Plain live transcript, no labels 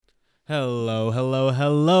Hello, hello,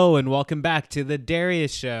 hello, and welcome back to the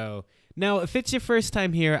Darius Show. Now, if it's your first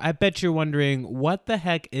time here, I bet you're wondering, what the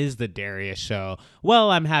heck is the Darius Show?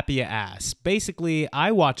 Well, I'm happy you asked. Basically,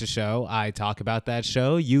 I watch a show, I talk about that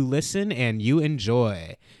show, you listen, and you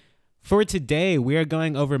enjoy. For today, we are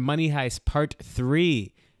going over Money Heist Part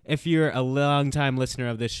 3. If you're a long-time listener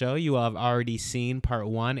of this show, you will have already seen Part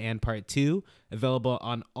 1 and Part 2, available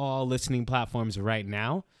on all listening platforms right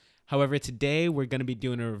now. However, today we're going to be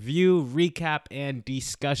doing a review, recap, and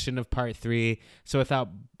discussion of Part 3. So without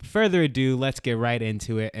further ado, let's get right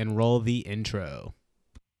into it and roll the intro.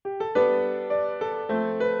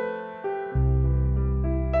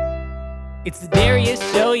 It's the Darius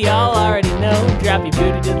Show, y'all already know. Drop your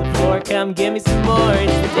booty to the floor, come give me some more.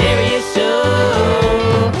 It's the Darius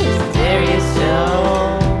Show. It's the Darius Show.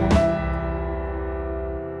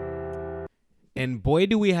 And boy,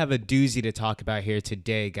 do we have a doozy to talk about here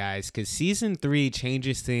today, guys, because Season 3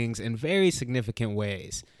 changes things in very significant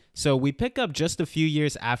ways. So we pick up just a few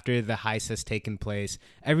years after the heist has taken place.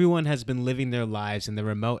 Everyone has been living their lives in the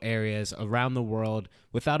remote areas around the world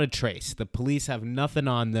without a trace. The police have nothing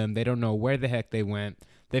on them. They don't know where the heck they went.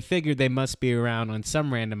 They figured they must be around on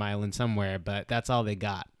some random island somewhere, but that's all they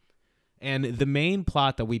got. And the main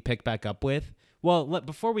plot that we pick back up with, well,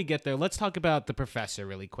 before we get there, let's talk about the professor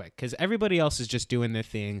really quick, because everybody else is just doing their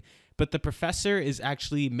thing, but the professor is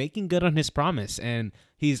actually making good on his promise, and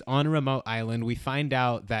he's on a remote island. We find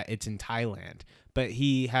out that it's in Thailand, but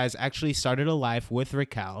he has actually started a life with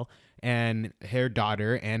Raquel and her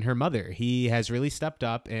daughter and her mother. He has really stepped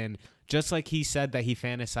up, and just like he said that he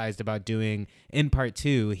fantasized about doing in Part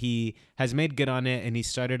 2, he has made good on it, and he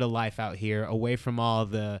started a life out here away from all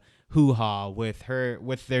the hoo-ha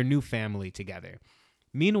with their new family together.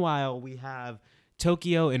 Meanwhile, we have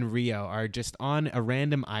Tokyo and Rio are just on a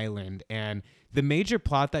random island, and the major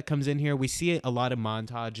plot that comes in here, we see a lot of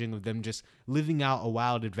montaging of them just living out a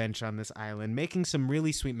wild adventure on this island, making some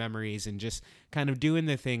really sweet memories and just kind of doing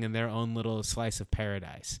their thing in their own little slice of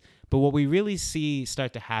paradise. But what we really see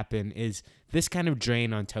start to happen is this kind of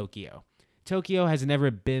drain on Tokyo. Tokyo has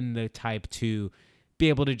never been the type to be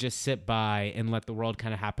able to just sit by and let the world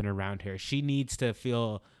kind of happen around her. She needs to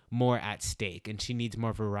feel more at stake, and she needs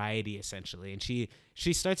more variety, essentially. And she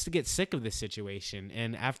starts to get sick of this situation.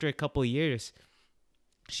 And after a couple of years,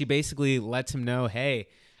 she basically lets him know, hey,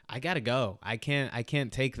 I gotta go. I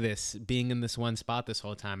can't take this being in this one spot this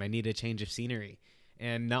whole time. I need a change of scenery.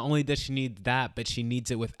 And not only does she need that, but she needs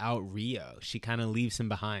it without Rio. She kind of leaves him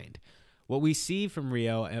behind. What we see from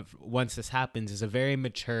Rio once this happens is a very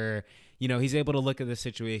mature, he's able to look at the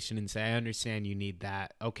situation and say, I understand you need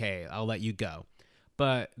that. Okay, I'll let you go.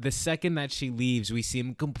 But the second that she leaves, we see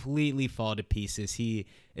him completely fall to pieces. He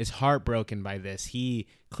is heartbroken by this. He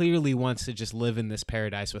clearly wants to just live in this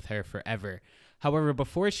paradise with her forever. However,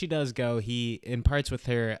 before she does go, he imparts with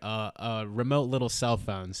her a remote little cell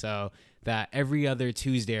phone, so that every other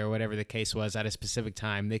Tuesday or whatever the case was at a specific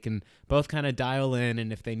time, they can both kind of dial in,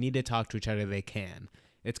 and if they need to talk to each other, they can.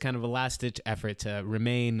 It's kind of a last-ditch effort to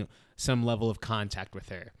remain some level of contact with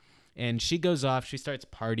her. And she goes off, she starts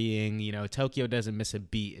partying, Tokyo doesn't miss a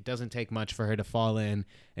beat. It doesn't take much for her to fall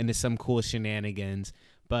into some cool shenanigans,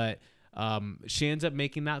 but she ends up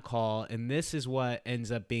making that call, and this is what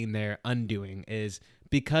ends up being their undoing, is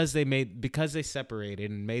because they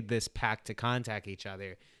separated and made this pact to contact each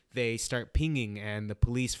other, they start pinging, and the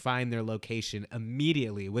police find their location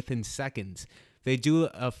immediately, within seconds. They do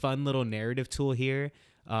a fun little narrative tool here,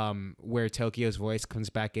 where Tokyo's voice comes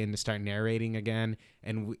back in to start narrating again,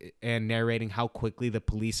 and narrating how quickly the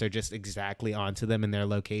police are just exactly onto them in their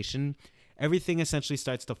location. Everything essentially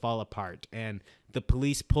starts to fall apart, and the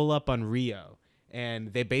police pull up on Rio,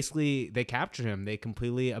 and they capture him. They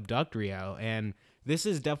completely abduct Rio, and this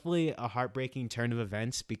is definitely a heartbreaking turn of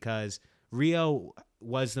events because Rio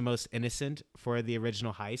was the most innocent for the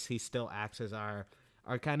original heist. He still acts as our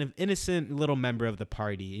kind of innocent little member of the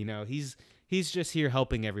party. He's just here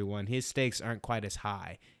helping everyone. His stakes aren't quite as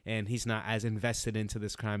high, and he's not as invested into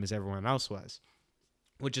this crime as everyone else was,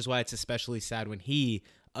 which is why it's especially sad when he,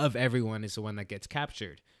 of everyone, is the one that gets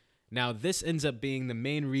captured. Now, this ends up being the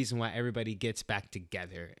main reason why everybody gets back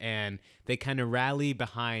together, and they kind of rally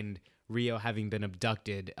behind Rio having been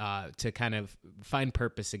abducted to kind of find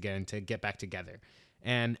purpose again, to get back together.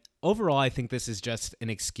 And overall, I think this is just an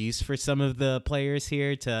excuse for some of the players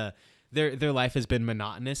here to their life has been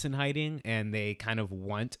monotonous in hiding, and they kind of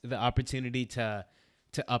want the opportunity to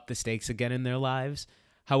up the stakes again in their lives.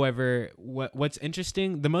 However, what's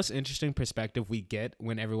interesting, the most interesting perspective we get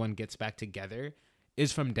when everyone gets back together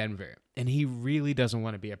is from Denver, and he really doesn't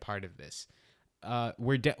want to be a part of this.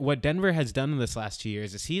 what Denver has done in this last 2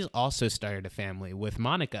 years is he's also started a family with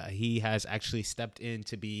Monica. He has actually stepped in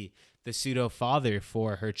to be the pseudo father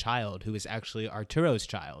for her child, who is actually Arturo's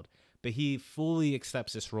child. But he fully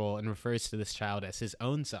accepts this role and refers to this child as his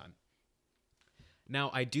own son. Now,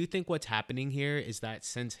 I do think what's happening here is that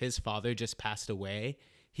since his father just passed away,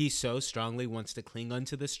 he so strongly wants to cling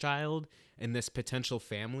onto this child and this potential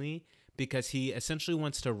family because he essentially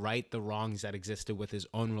wants to right the wrongs that existed with his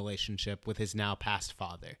own relationship with his now past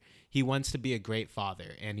father. He wants to be a great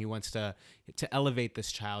father, and he wants to elevate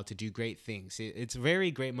this child to do great things. It's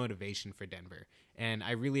very great motivation for Denver, and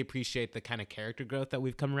I really appreciate the kind of character growth that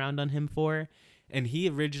we've come around on him for. And he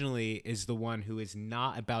originally is the one who is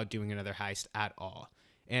not about doing another heist at all.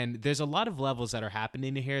 And there's a lot of levels that are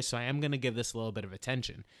happening here, so I am going to give this a little bit of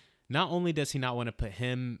attention. Not only does he not want to put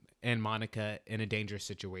him and Monica in a dangerous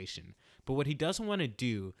situation, but what he doesn't want to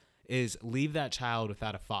do is leave that child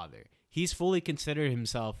without a father. He's fully considered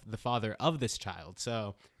himself the father of this child.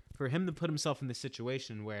 So for him to put himself in the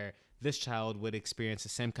situation where this child would experience the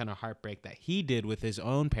same kind of heartbreak that he did with his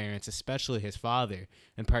own parents, especially his father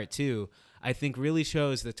in part 2, I think really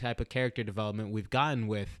shows the type of character development we've gotten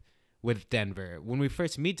with Denver. When we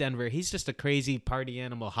first meet Denver, he's just a crazy party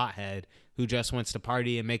animal hothead who just wants to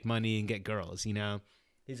party and make money and get girls, you know?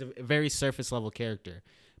 He's a very surface level character.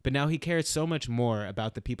 But now he cares so much more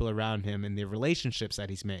about the people around him and the relationships that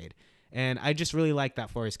he's made. And I just really like that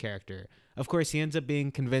for his character. Of course, he ends up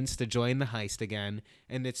being convinced to join the heist again.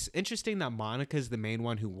 And it's interesting that Monica's the main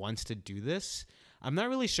one who wants to do this. I'm not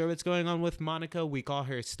really sure what's going on with Monica. We call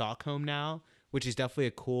her Stockholm now, which is definitely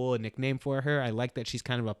a cool nickname for her. I like that she's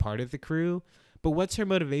kind of a part of the crew. But what's her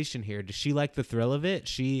motivation here? Does she like the thrill of it?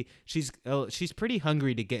 She's pretty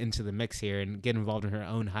hungry to get into the mix here and get involved in her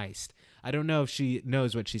own heist. I don't know if she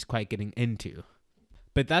knows what she's quite getting into.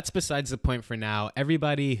 But that's besides the point for now.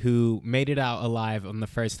 Everybody who made it out alive on the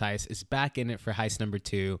first heist is back in it for heist number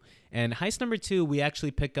 2. And heist number 2, we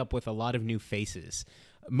actually pick up with a lot of new faces.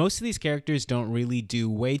 Most of these characters don't really do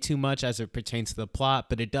way too much as it pertains to the plot,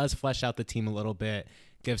 but it does flesh out the team a little bit,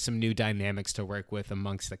 give some new dynamics to work with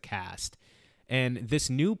amongst the cast. And this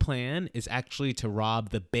new plan is actually to rob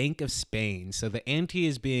the Bank of Spain. So the ante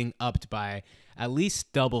is being upped by at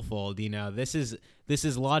least doublefold. You know, this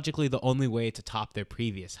is logically the only way to top their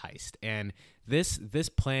previous heist. And this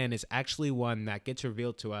plan is actually one that gets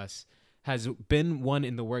revealed to us has been one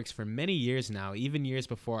in the works for many years now, even years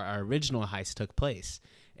before our original heist took place.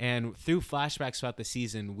 And through flashbacks throughout the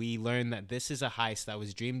season, we learn that this is a heist that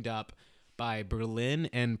was dreamed up by Berlin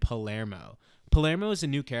and Palermo. Palermo is a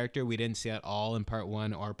new character we didn't see at all in part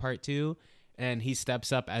 1 or part 2, and he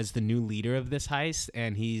steps up as the new leader of this heist,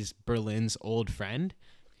 and he's Berlin's old friend.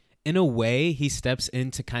 In a way, he steps in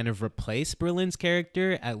to kind of replace Berlin's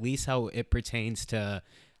character, at least how it pertains to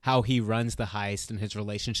how he runs the heist and his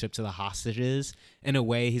relationship to the hostages. In a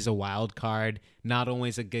way, he's a wild card, not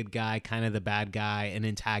always a good guy, kind of the bad guy, an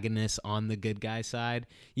antagonist on the good guy side.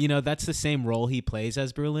 You know, that's the same role he plays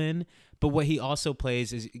as Berlin, but what he also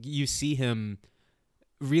plays is you see him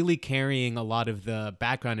really carrying a lot of the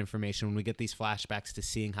background information when we get these flashbacks to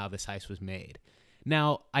seeing how this heist was made.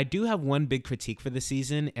 Now, I do have one big critique for the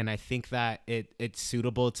season, and I think that it's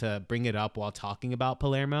suitable to bring it up while talking about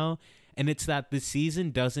Palermo, and it's that the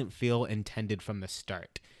season doesn't feel intended from the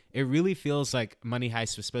start. It really feels like Money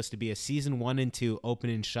Heist was supposed to be a season 1 and 2 open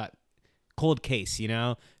and shut cold case, you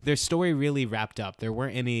know? Their story really wrapped up. There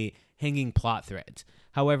weren't any hanging plot threads.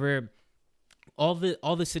 However, all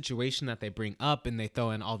the situation that they bring up and they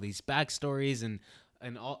throw in all these backstories and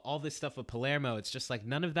all this stuff with Palermo, it's just like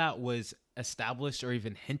none of that was established or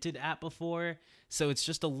even hinted at before. So it's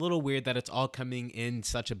just a little weird that it's all coming in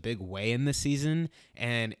such a big way in this season,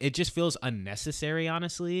 and it just feels unnecessary,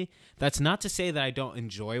 honestly. That's not to say that I don't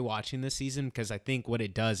enjoy watching this season, because I think what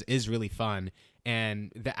it does is really fun,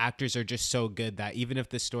 and the actors are just so good that even if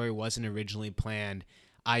the story wasn't originally planned,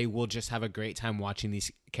 I will just have a great time watching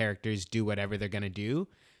these characters do whatever they're going to do.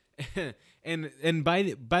 and by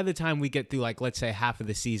the time we get through, like, let's say half of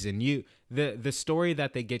the season, the story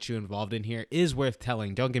that they get you involved in here is worth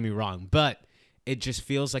telling, don't get me wrong, but it just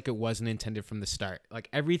feels like it wasn't intended from the start. Like,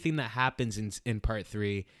 everything that happens in part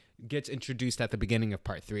 3 gets introduced at the beginning of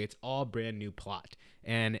part 3. It's all brand new plot,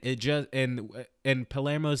 and it just and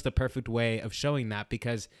Palermo's the perfect way of showing that,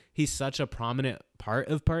 because he's such a prominent part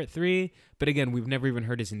of part 3, but again, we've never even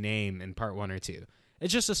heard his name in part 1 or 2.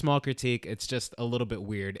 It's just a small critique. It's just a little bit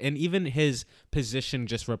weird. And even his position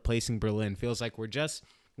just replacing Berlin feels like we're just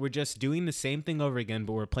doing the same thing over again,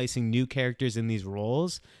 but we're placing new characters in these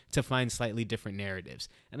roles to find slightly different narratives.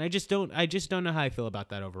 And I just don't know how I feel about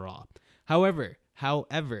that overall. However,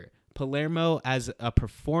 Palermo as a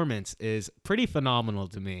performance is pretty phenomenal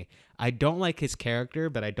to me. I don't like his character,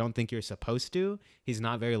 but I don't think you're supposed to. He's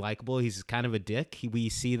not very likable. He's kind of a dick. We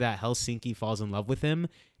see that Helsinki falls in love with him,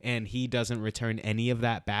 and he doesn't return any of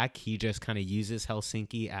that back. He just kind of uses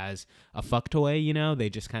Helsinki as a fuck toy, you know? They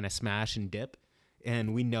just kind of smash and dip,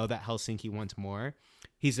 and we know that Helsinki wants more.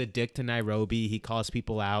 He's a dick to Nairobi. He calls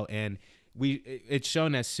people out, and it's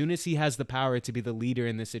shown as soon as he has the power to be the leader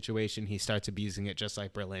in this situation, he starts abusing it just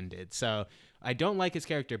like Berlin did. So I don't like his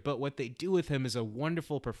character, but what they do with him is a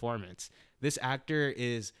wonderful performance. This actor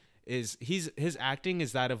his acting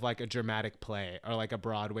is that of like a dramatic play or like a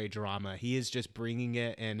Broadway drama. He is just bringing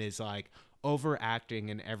it and is like overacting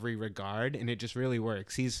in every regard, and it just really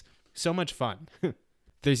works. He's so much fun.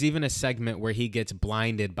 There's even a segment where he gets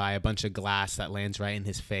blinded by a bunch of glass that lands right in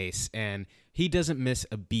his face, and he doesn't miss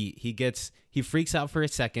a beat. He freaks out for a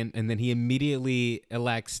second, and then he immediately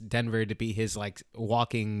elects Denver to be his like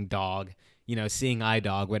walking dog, you know, seeing eye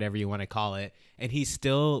dog, whatever you want to call it. And he's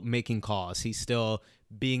still making calls. He's still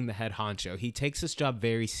being the head honcho. He takes this job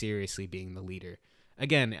very seriously, being the leader.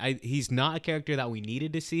 Again, he's not a character that we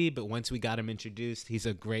needed to see, but once we got him introduced, he's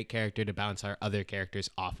a great character to bounce our other characters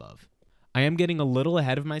off of. I am getting a little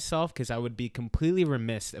ahead of myself because I would be completely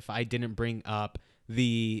remiss if I didn't bring up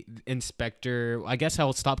the inspector. I guess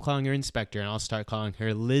I'll stop calling her inspector and I'll start calling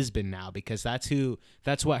her Lisbon now, because that's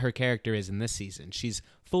what her character is in this season. She's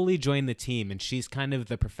fully joined the team, and she's kind of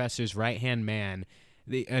the professor's right-hand man,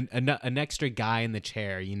 an extra guy in the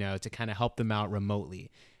chair, you know, to kind of help them out remotely.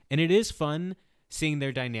 And it is fun seeing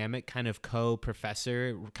their dynamic kind of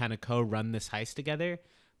co-professor, kind of co-run this heist together.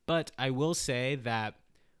 But I will say that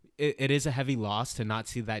it is a heavy loss to not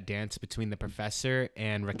see that dance between the professor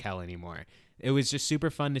and Raquel anymore. It was just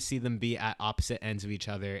super fun to see them be at opposite ends of each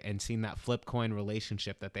other and seeing that flip coin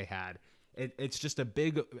relationship that they had. It's just a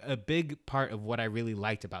big part of what I really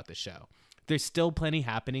liked about the show. There's still plenty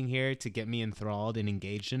happening here to get me enthralled and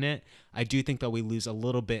engaged in it. I do think that we lose a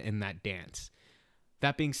little bit in that dance.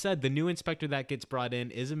 That being said, the new inspector that gets brought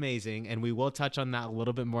in is amazing, and we will touch on that a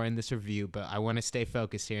little bit more in this review, but I want to stay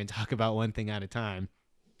focused here and talk about one thing at a time.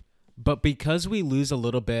 But because we lose a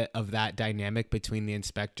little bit of that dynamic between the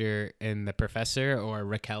inspector and the professor, or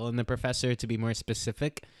Raquel and the professor to be more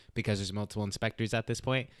specific, because there's multiple inspectors at this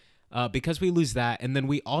point, because we lose that, and then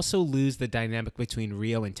we also lose the dynamic between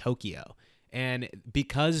Rio and Tokyo. And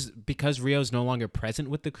because Rio's no longer present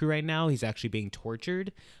with the crew right now, he's actually being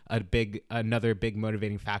tortured. Another big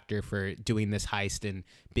motivating factor for doing this heist and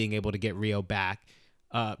being able to get Rio back.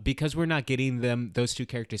 Because we're not getting those two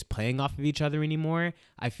characters playing off of each other anymore,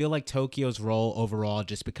 I feel like Tokyo's role overall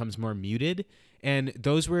just becomes more muted. And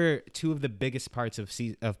those were two of the biggest parts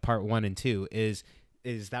of part 1 and 2 is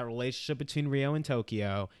that relationship between Rio and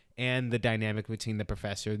Tokyo and the dynamic between the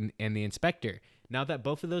professor and the inspector. Now that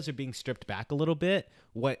both of those are being stripped back a little bit,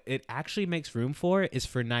 what it actually makes room for is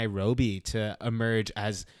for Nairobi to emerge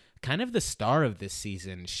as kind of the star of this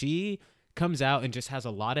season. She comes out and just has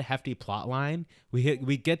a lot of hefty plot line.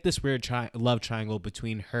 We get this weird love triangle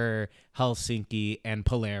between her, Helsinki, and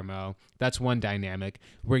Palermo. That's one dynamic.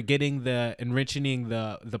 We're getting enriching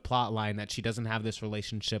the plot line that she doesn't have this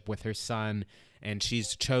relationship with her son, and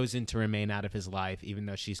she's chosen to remain out of his life even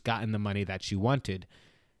though she's gotten the money that she wanted.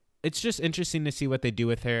 It's just interesting to see what they do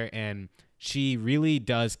with her, and she really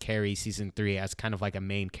does carry season 3 as kind of like a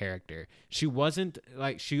main character. She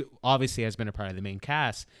obviously has been a part of the main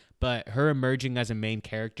cast, but her emerging as a main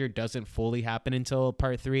character doesn't fully happen until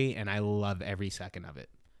part 3, and I love every second of it.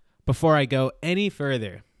 Before I go any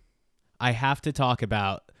further, I have to talk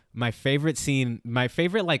about my favorite scene, my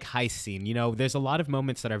favorite like heist scene. You know, there's a lot of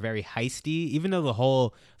moments that are very heisty, even though the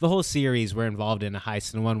whole series were involved in a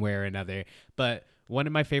heist in one way or another. But one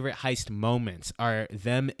of my favorite heist moments are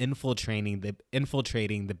them infiltrating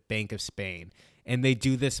the Bank of Spain, and they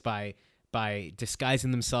do this by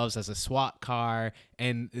disguising themselves as a SWAT car.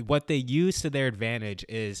 And what they use to their advantage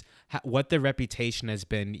is what their reputation has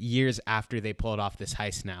been years after they pulled off this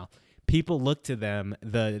heist now. People look to them,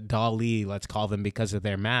 the Dali, let's call them because of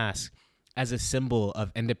their mask, as a symbol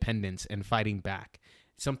of independence and fighting back.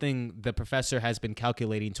 Something the professor has been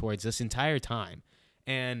calculating towards this entire time.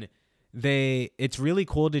 And it's really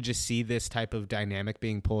cool to just see this type of dynamic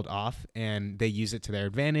being pulled off, and they use it to their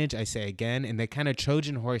advantage, I say again, and they kind of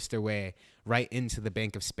Trojan horse their way right into the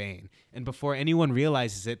Bank of Spain. And before anyone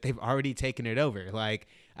realizes it, they've already taken it over. Like,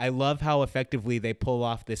 I love how effectively they pull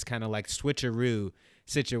off this kind of like switcheroo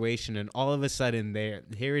situation, and all of a sudden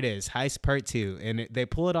here it is, heist part 2, and they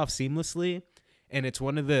pull it off seamlessly. And it's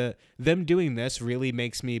one of them doing this really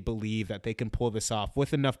makes me believe that they can pull this off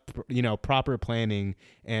with enough, proper planning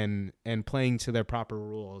and playing to their proper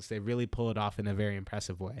rules. They really pull it off in a very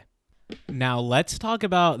impressive way. Now let's talk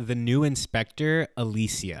about the new inspector,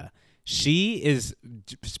 Alicia. She is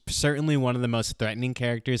certainly one of the most threatening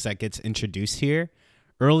characters that gets introduced here.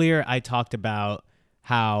 Earlier, I talked about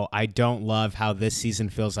how I don't love how this season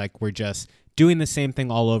feels like we're just doing the same thing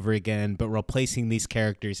all over again, but replacing these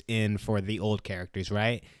characters in for the old characters,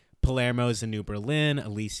 right? Palermo's the new Berlin,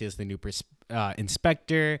 Alicia's the new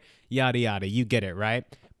inspector, yada yada. You get it, right?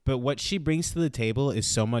 But what she brings to the table is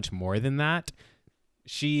so much more than that.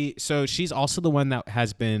 She's also the one that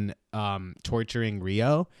has been torturing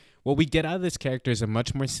Rio. What we get out of this character is a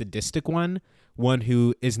much more sadistic one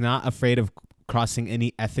who is not afraid of crossing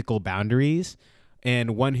any ethical boundaries,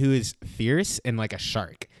 and one who is fierce and like a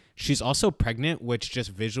shark. She's also pregnant, which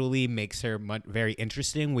just visually makes her very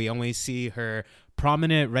interesting. We only see her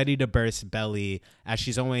prominent, ready to burst belly as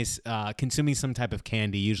she's always consuming some type of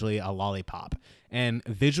candy, usually a lollipop. And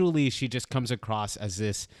visually, she just comes across as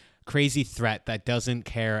this crazy threat that doesn't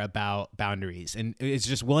care about boundaries and is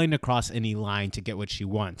just willing to cross any line to get what she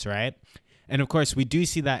wants, right? And of course, we do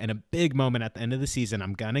see that in a big moment at the end of the season.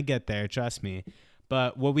 I'm going to get there, trust me.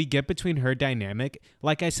 But what we get between her dynamic,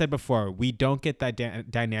 like I said before, we don't get that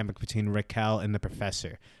dynamic between Raquel and the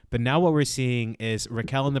professor. But now what we're seeing is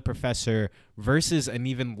Raquel and the professor versus an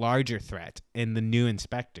even larger threat in the new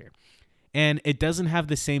inspector. And it doesn't have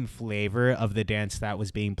the same flavor of the dance that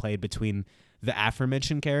was being played between the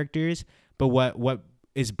aforementioned characters. But what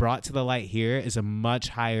is brought to the light here is a much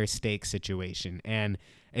higher stakes situation. And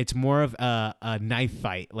it's more of a knife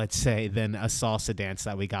fight, let's say, than a salsa dance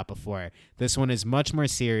that we got before. This one is much more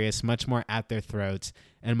serious, much more at their throats,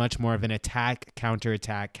 and much more of an attack,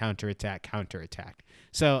 counterattack, counterattack, counterattack.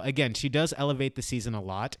 So again, she does elevate the season a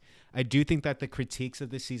lot. I do think that the critiques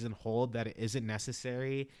of the season hold that it isn't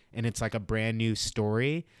necessary and it's like a brand new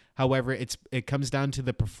story. However, it comes down to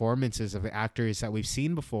the performances of the actors that we've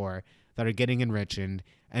seen before that are getting enriched, and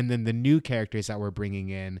then the new characters that we're bringing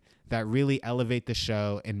in that really elevate the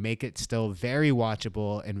show and make it still very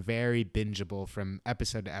watchable and very bingeable from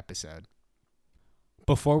episode to episode.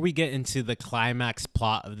 Before we get into the climax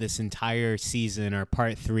plot of this entire season, or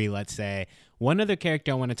part 3, let's say, one other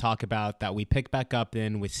character I want to talk about that we pick back up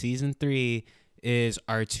in with season 3 is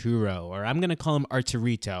Arturo, or I'm going to call him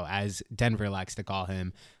Arturito, as Denver likes to call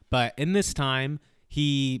him. But in this time,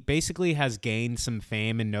 he basically has gained some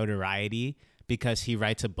fame and notoriety because he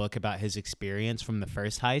writes a book about his experience from the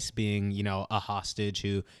first heist, being, a hostage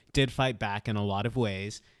who did fight back in a lot of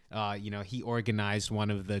ways. He organized one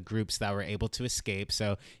of the groups that were able to escape.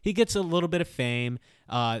 So he gets a little bit of fame.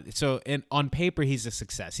 On paper, he's a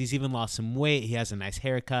success. He's even lost some weight. He has a nice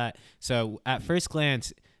haircut. So at first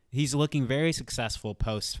glance, he's looking very successful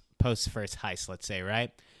post first heist, let's say,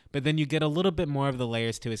 right? But then you get a little bit more of the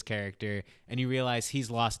layers to his character, and you realize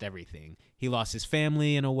he's lost everything. He lost his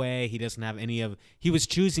family in a way. He doesn't have he was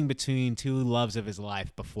choosing between two loves of his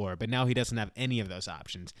life before, but now he doesn't have any of those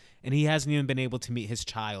options. And he hasn't even been able to meet his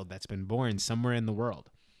child that's been born somewhere in the world.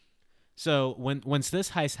 So once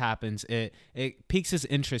this heist happens, it piques his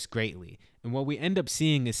interest greatly. And what we end up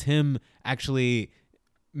seeing is him actually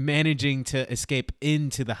managing to escape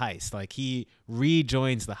into the heist. Like, he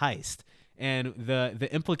rejoins the heist. And the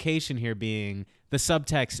implication here being, the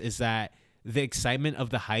subtext is that the excitement of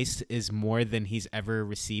the heist is more than he's ever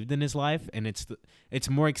received in his life, and it's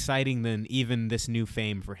more exciting than even this new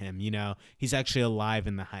fame for him. He's actually alive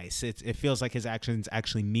in the heist. It feels like his actions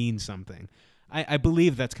actually mean something. I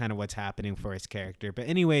believe that's kind of what's happening for his character. But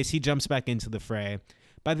anyways, he jumps back into the fray.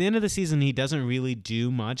 By the end of the season, he doesn't really do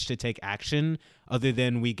much to take action, other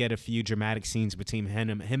than we get a few dramatic scenes between him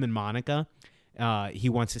and Monica. He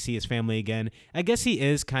wants to see his family again. I guess he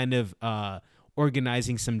is kind of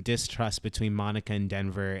organizing some distrust between Monica and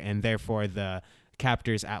Denver, and therefore the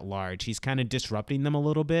captors at large. He's kind of disrupting them a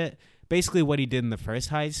little bit. Basically what he did in the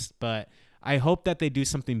first heist, but I hope that they do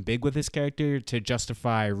something big with his character to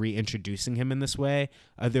justify reintroducing him in this way.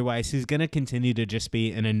 Otherwise, he's going to continue to just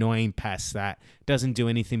be an annoying pest that doesn't do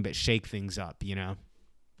anything but shake things up,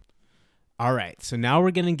 All right, so now we're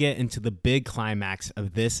going to get into the big climax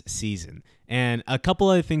of this season. And a couple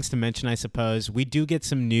other things to mention, I suppose. We do get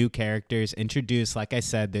some new characters introduced. Like I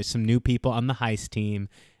said, there's some new people on the heist team.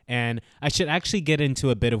 And I should actually get into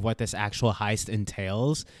a bit of what this actual heist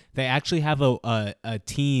entails. They actually have a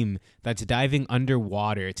team that's diving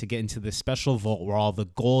underwater to get into the special vault where all the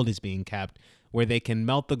gold is being kept, where they can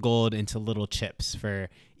melt the gold into little chips for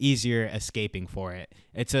easier escaping for it.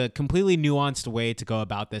 It's a completely nuanced way to go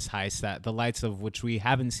about this heist, that the likes of which we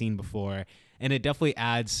haven't seen before, and it definitely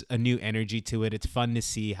adds a new energy to it. It's fun to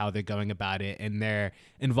see how they're going about it, and they're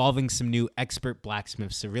involving some new expert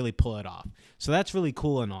blacksmiths to really pull it off. So that's really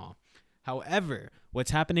cool and all. However,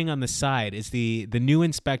 what's happening on the side is the new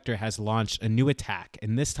inspector has launched a new attack,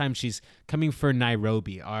 and this time she's coming for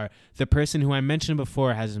Nairobi. The person who I mentioned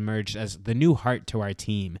before has emerged as the new heart to our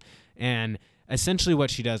team. And essentially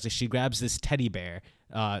what she does is she grabs this teddy bear,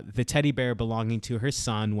 the teddy bear belonging to her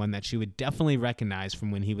son, one that she would definitely recognize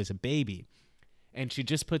from when he was a baby. And she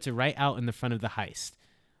just puts it right out in the front of the heist.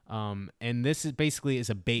 And this is basically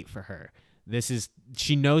is a bait for her.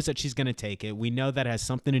 She knows that she's going to take it. We know that it has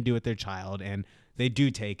something to do with their child, and they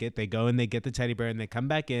do take it. They go and they get the teddy bear, and they come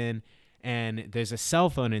back in, and there's a cell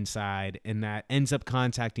phone inside, and that ends up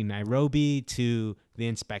contacting Nairobi to the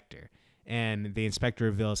inspector. And the inspector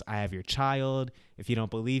reveals, I have your child. If you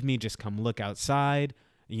don't believe me, just come look outside.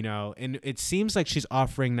 And it seems like she's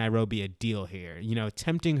offering Nairobi a deal here,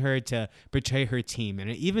 tempting her to betray her team. And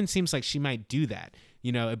it even seems like she might do that.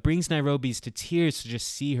 It brings Nairobi's to tears to just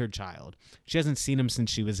see her child. She hasn't seen him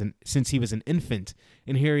since he was an infant.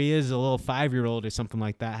 And here he is, a little 5-year-old or something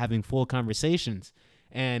like that, having full conversations.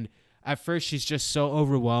 And at first, she's just so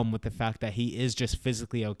overwhelmed with the fact that he is just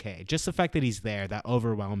physically okay. Just the fact that he's there, that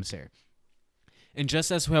overwhelms her. And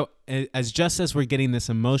just as we're getting this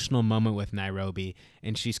emotional moment with Nairobi,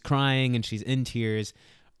 and she's crying and she's in tears,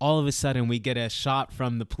 all of a sudden we get a shot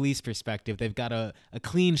from the police perspective. They've got a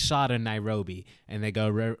clean shot of Nairobi, and they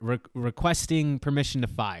go requesting permission to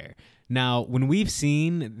fire. Now, when we've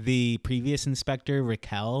seen the previous inspector,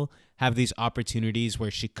 Raquel, have these opportunities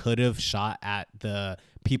where she could have shot at the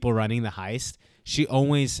people running the heist, she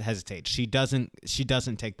always hesitates. She doesn't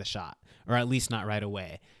take the shot, or at least not right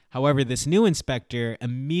away. However, this new inspector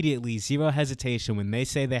immediately, zero hesitation, when they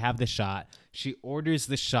say they have the shot, she orders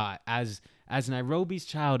the shot. As Nairobi's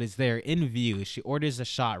child is there in view, she orders a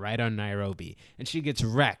shot right on Nairobi, and she gets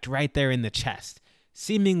wrecked right there in the chest,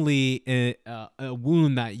 seemingly a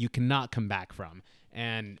wound that you cannot come back from.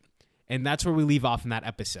 And that's where we leave off in that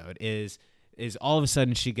episode, is all of a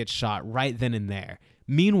sudden she gets shot right then and there.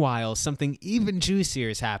 Meanwhile, something even juicier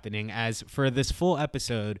is happening, as for this full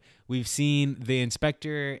episode, we've seen the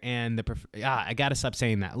inspector and I gotta stop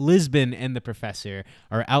saying that. Lisbon and the professor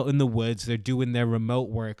are out in the woods. They're doing their remote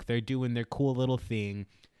work. They're doing their cool little thing.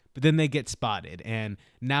 But then they get spotted, and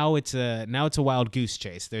now it's a wild goose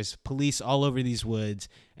chase. There's police all over these woods,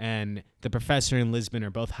 and the professor and Lisbon are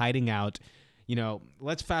both hiding out.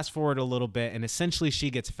 Let's fast forward a little bit, and essentially she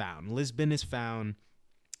gets found. Lisbon is found.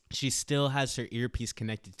 She still has her earpiece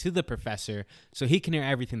connected to the professor, so he can hear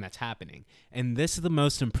everything that's happening. And this is the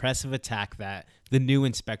most impressive attack that the new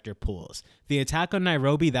inspector pulls. The attack on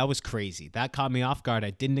Nairobi, that was crazy. That caught me off guard. I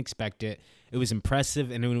didn't expect it. It was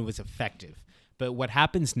impressive, and it was effective. But what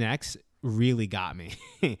happens next really got me.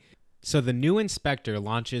 So the new inspector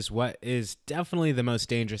launches what is definitely the most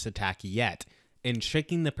dangerous attack yet in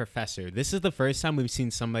tricking the professor. This is the first time we've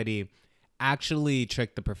seen somebody actually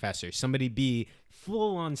trick the professor. Somebody be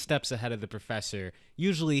full-on steps ahead of the professor.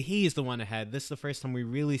 Usually he's the one ahead. This is the first time we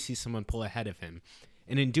really see someone pull ahead of him.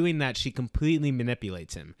 And in doing that, she completely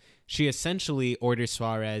manipulates him. She essentially orders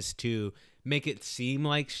Suarez to make it seem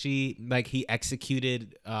like he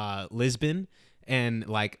executed Lisbon, and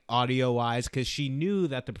audio-wise, because she knew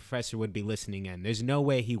that the professor would be listening in. There's no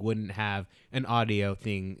way he wouldn't have an audio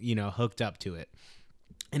thing, hooked up to it.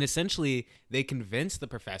 And essentially, they convince the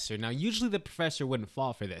professor. Now, usually the professor wouldn't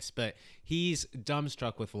fall for this, but he's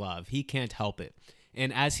dumbstruck with love. He can't help it.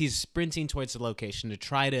 And as he's sprinting towards the location to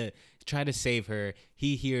try to save her,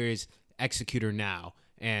 he hears "execute her now,"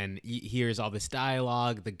 and he hears all this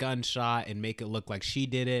dialogue, the gunshot, and make it look like she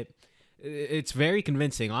did it. It's very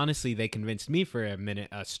convincing. Honestly, they convinced me for a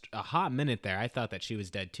minute, a hot minute there. I thought that she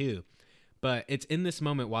was dead too. But it's in this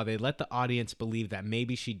moment, while they let the audience believe that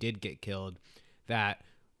maybe she did get killed, that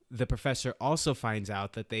the professor also finds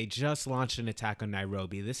out that they just launched an attack on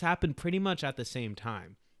Nairobi. This happened pretty much at the same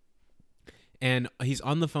time. And he's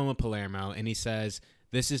on the phone with Palermo, and he says,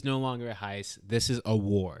 "This is no longer a heist. This is a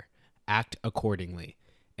war. Act accordingly."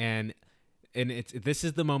 And this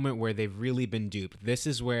is the moment where they've really been duped. This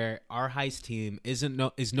is where our heist team is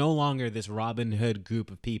no longer this Robin Hood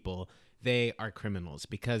group of people. They are criminals,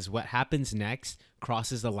 because what happens next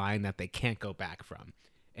crosses the line that they can't go back from.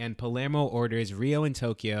 And Palermo orders Rio and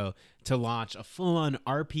Tokyo to launch a full-on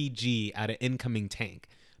RPG at an incoming tank.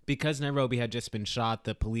 Because Nairobi had just been shot,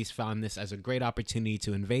 the police found this as a great opportunity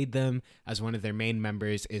to invade them, as one of their main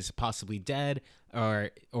members is possibly dead, or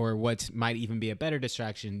what might even be a better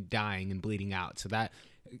distraction, dying and bleeding out. So that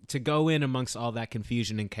to go in amongst all that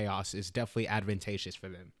confusion and chaos is definitely advantageous for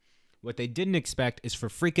them. What they didn't expect is for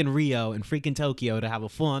freaking Rio and freaking Tokyo to have a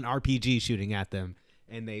full-on RPG shooting at them.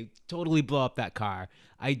 and they totally blow up that car.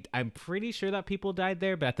 I'm pretty sure that people died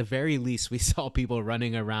there, but at the very least, we saw people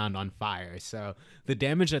running around on fire. So the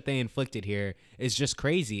damage that they inflicted here is just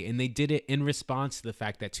crazy, and they did it in response to the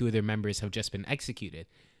fact that 2 of their members have just been executed.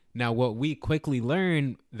 Now, what we quickly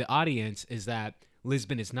learn, the audience, is that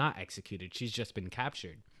Lisbon is not executed. She's just been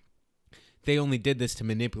captured. They only did this to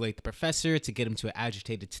manipulate the professor, to get him to an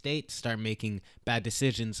agitated state, to start making bad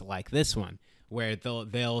decisions like this one, where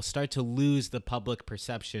they'll start to lose the public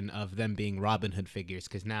perception of them being Robin Hood figures,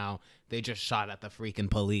 because now they just shot at the freaking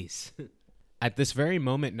police. At this very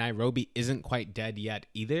moment, Nairobi isn't quite dead yet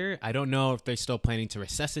either. I don't know if they're still planning to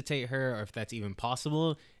resuscitate her or if that's even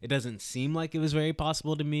possible. It doesn't seem like it was very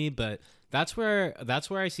possible to me, but that's where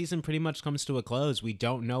our season pretty much comes to a close. We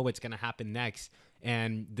don't know what's going to happen next,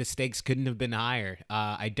 and the stakes couldn't have been higher.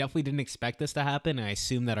 I definitely didn't expect this to happen. I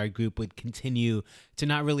assumed that our group would continue to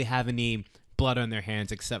not really have any blood on their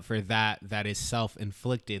hands except for that is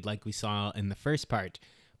self-inflicted like we saw in the first part.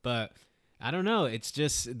 But I don't know. It's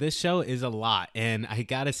just, this show is a lot. And I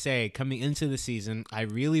gotta say, coming into the season, I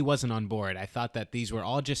really wasn't on board. I thought that these were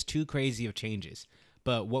all just too crazy of changes.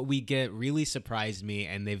 But what we get really surprised me,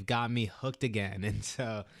 and they've got me hooked again. And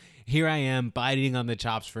so here I am biting on the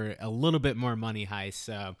chops for a little bit more Money Heist.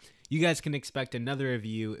 So you guys can expect another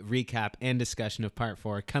review, recap, and discussion of part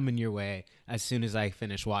 4 coming your way as soon as I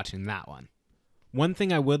finish watching that one. One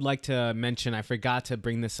thing I would like to mention, I forgot to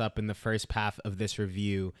bring this up in the first half of this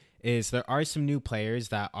review, is there are some new players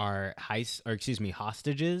that are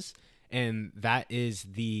hostages, and that is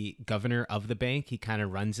the governor of the bank. He kind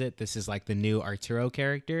of runs it. This is like the new Arturo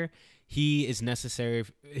character. He is necessary.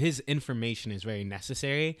 His information is very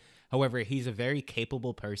necessary. However, he's a very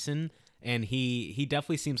capable person, and he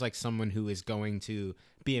definitely seems like someone who is going to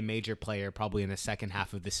be a major player probably in the second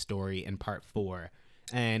half of this story in part 4.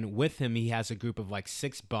 And with him, he has a group of like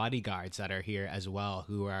 6 bodyguards that are here as well,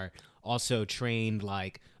 who are also trained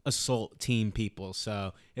like assault team people.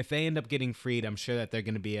 So if they end up getting freed, I'm sure that they're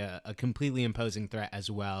going to be a completely imposing threat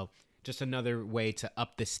as well. Just another way to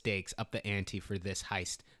up the stakes, up the ante for this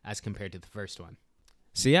heist as compared to the first one.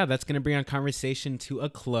 So yeah, that's going to bring our conversation to a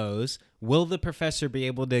close. Will the professor be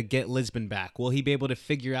able to get Lisbon back? Will he be able to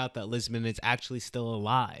figure out that Lisbon is actually still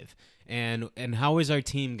alive? And how is our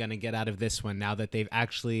team going to get out of this one now that they've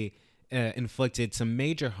actually inflicted some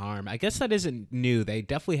major harm? I guess that isn't new. They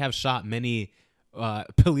definitely have shot many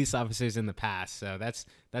police officers in the past, so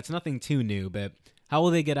that's nothing too new. But how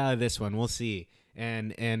will they get out of this one? We'll see.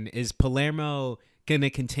 And is Palermo going to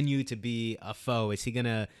continue to be a foe? Is he going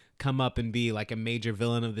to come up and be like a major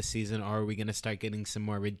villain of the season, or are we going to start getting some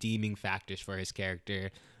more redeeming factors for his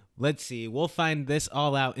character? Let's see. We'll find this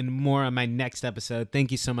all out and more on my next episode.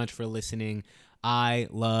 Thank you so much for listening. I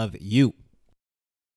love you.